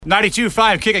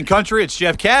92.5 Kickin Country. It's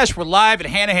Jeff Cash. We're live at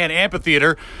Hanahan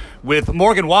Amphitheater with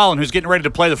Morgan Wallen, who's getting ready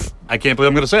to play I can't believe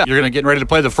I'm going to say it. You're going to get ready to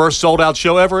play the first sold-out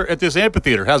show ever at this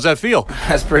amphitheater. How's that feel?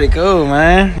 That's pretty cool,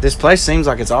 man. This place seems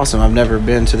like it's awesome. I've never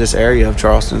been to this area of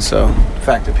Charleston, so the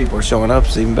fact that people are showing up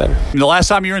is even better. The last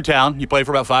time you were in town, you played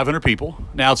for about 500 people.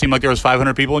 Now it seemed like there was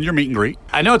 500 people in your meet and greet.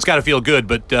 I know it's got to feel good,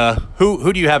 but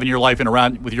who do you have in your life and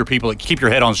around with your people that keep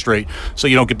your head on straight so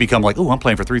you don't become like, oh, I'm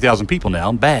playing for 3,000 people now.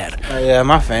 I'm bad. Yeah,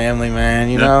 my family, man.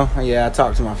 You know, I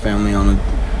talk to my family on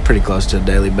a pretty close to a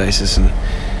daily basis, and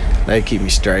they keep me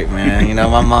straight, man. You know,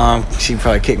 my mom, she'd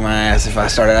probably kick my ass if I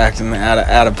started acting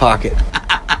out of pocket.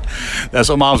 That's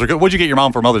what moms are good. What'd you get your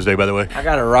mom for Mother's Day, by the way? I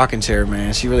got a rocking chair,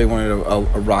 man. She really wanted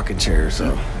a rocking chair,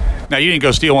 so. Now, you didn't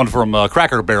go steal one from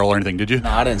Cracker Barrel or anything, did you? No,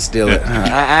 I didn't steal it.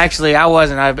 I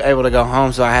wasn't able to go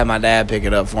home, so I had my dad pick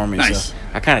it up for me. Nice. So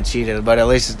I kind of cheated, but at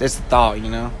least it's the thought, you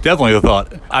know? Definitely the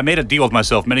thought. I made a deal with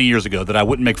myself many years ago that I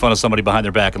wouldn't make fun of somebody behind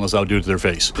their back unless I would do it to their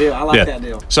face. Deal. I like that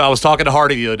deal. So I was talking to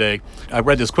Hardy the other day. I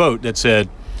read this quote that said,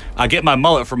 I get my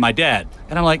mullet from my dad.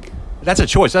 And I'm like, that's a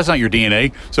choice. That's not your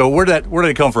DNA. So where did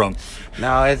it come from? No,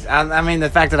 I mean, the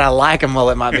fact that I like a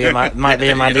mullet might be in my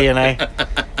DNA.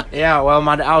 Yeah, well,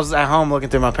 I was at home looking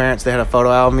through my parents. They had a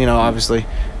photo album, you know, obviously.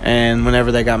 And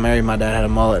whenever they got married, my dad had a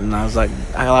mullet. And I was like,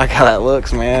 I like how that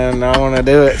looks, man. I want to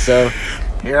do it. So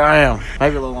here I am.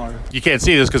 Maybe a little longer. You can't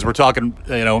see this because we're talking,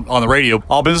 on the radio.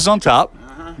 All business on top.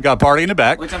 Got a party in the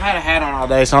back. Which I've had a hat on all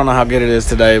day, so I don't know how good it is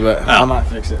today, but I might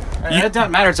fix it. It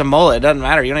doesn't matter. It's a mullet. It doesn't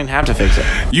matter. You don't even have to fix it.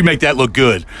 You make that look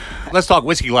good. Let's talk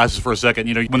whiskey glasses for a second.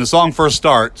 You know, when the song first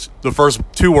starts, the first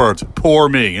two words, poor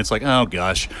me. It's like, oh,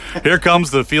 gosh. Here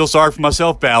comes the feel sorry for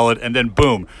myself ballad, and then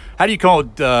boom. How do you call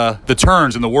it the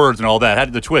turns and the words and all that? How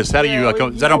did the twist? How do you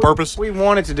is that on purpose? We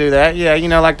wanted to do that.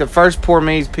 Yeah, like the first poor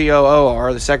me's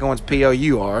P-O-O-R, the second one's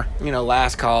P-O-U-R.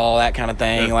 Last call, that kind of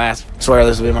thing. Swear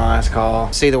this will be my last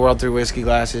call. See the world through whiskey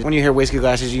glasses. When you hear whiskey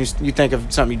glasses, you think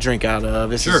of something you drink out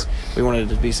of. We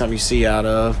wanted it to be something you see out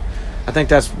of. I think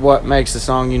that's what makes the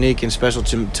song unique and special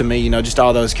to me, just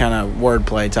all those kind of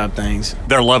wordplay type things.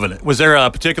 They're loving it. Was there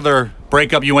a particular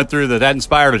breakup you went through that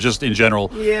inspired, or just in general?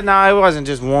 Yeah, no, it wasn't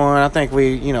just one. I think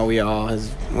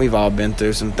we've all been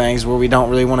through some things where we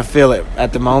don't really want to feel it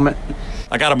at the moment.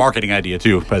 I got a marketing idea,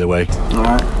 too, by the way. All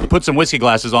right. Put some whiskey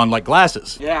glasses on like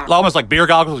glasses. Yeah. Almost like beer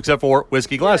goggles, except for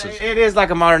whiskey glasses. Yeah, it is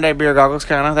like a modern-day beer goggles,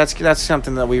 kind of. That's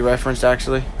something that we referenced,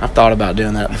 actually. I've thought about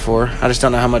doing that before. I just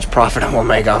don't know how much profit I'm going to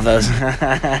make off those.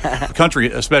 Country,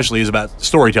 especially, is about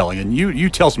storytelling, and you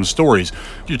tell some stories.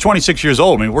 You're 26 years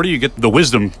old. I mean, where do you get the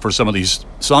wisdom for some of these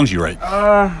songs you write?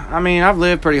 I've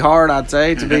lived pretty hard, I'd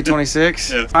say, to be 26.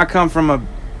 Yeah. I come from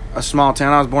a small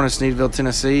town. I was born in Sneedville,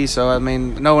 Tennessee, so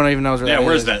no one even knows where that is. Yeah,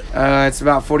 where's that? It's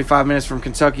about 45 minutes from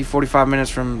Kentucky, 45 minutes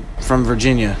from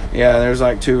Virginia. Yeah, there's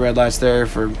like 2 red lights there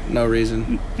for no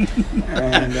reason.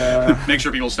 And make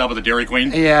sure people stop at the Dairy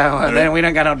Queen. Yeah, well, then we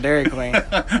don't got no Dairy Queen.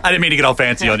 I didn't mean to get all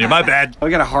fancy on you. My bad. We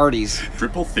got a Hardee's.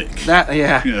 Triple thick.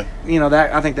 Yeah.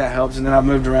 That I think that helps. And then I've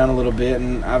moved around a little bit,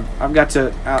 and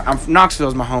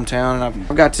Knoxville's my hometown, and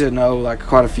I've got to know like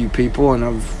quite a few people, and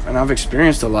I've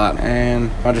experienced a lot,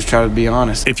 and I just try to be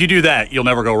honest. If you do that, you'll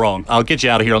never go wrong. I'll get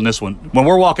you out of here on this one. When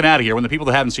we're walking out of here, when the people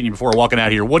that haven't seen you before are walking out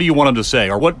of here, what do you want them to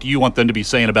say, or what do you want them to be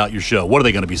saying about your show? What are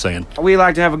they going to be saying? We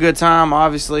like to have a good time,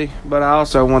 obviously, but I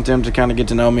also want them to kind of get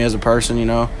to know me as a person.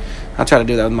 I try to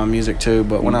do that with my music too,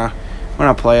 but when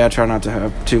I play, I try not to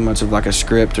have too much of like a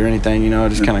script or anything. I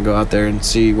just kind of go out there and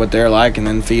see what they're like, and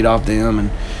then feed off them.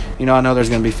 And I know there's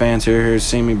going to be fans here who've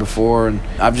seen me before, and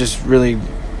I've just really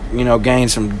gain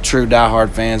some true diehard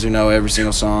fans who know every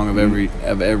single song of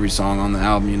every song on the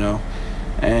album,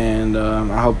 and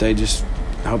I hope they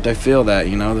feel that,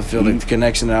 they feel the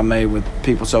connection that I made with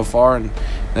people so far, and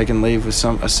they can leave with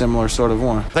a similar sort of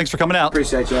one. Thanks for coming out.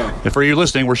 Appreciate y'all. And for you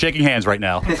listening, we're shaking hands right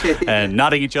now and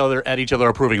nodding at each other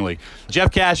approvingly.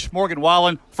 Jeff Cash, Morgan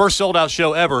Wallen, first sold-out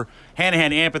show ever,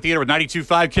 Hanahan Amphitheater with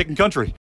 92.5 Kickin Country.